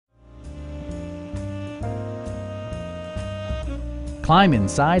Climb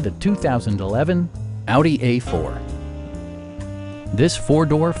inside the 2011 Audi A4. This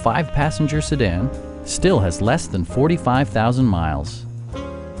four-door, five-passenger sedan still has less than 45,000 miles.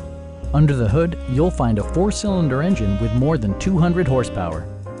 Under the hood, you'll find a four-cylinder engine with more than 200 horsepower.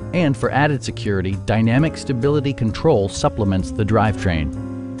 And for added security, dynamic stability control supplements the drivetrain.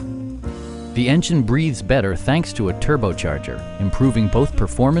 The engine breathes better thanks to a turbocharger, improving both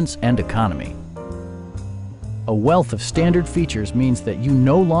performance and economy. A wealth of standard features means that you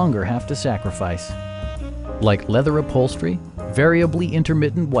no longer have to sacrifice, like leather upholstery, variably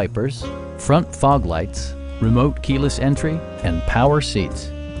intermittent wipers, front fog lights, remote keyless entry, and power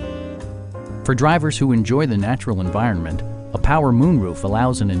seats. For drivers who enjoy the natural environment, a power moonroof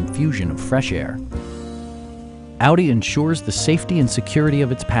allows an infusion of fresh air. Audi ensures the safety and security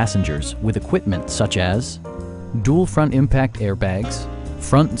of its passengers with equipment such as dual front impact airbags,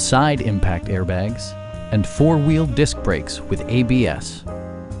 front and side impact airbags, and four-wheel disc brakes with ABS.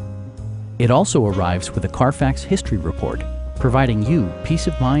 It also arrives with a Carfax history report, providing you peace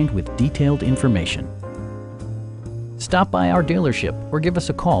of mind with detailed information. Stop by our dealership or give us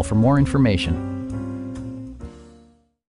a call for more information.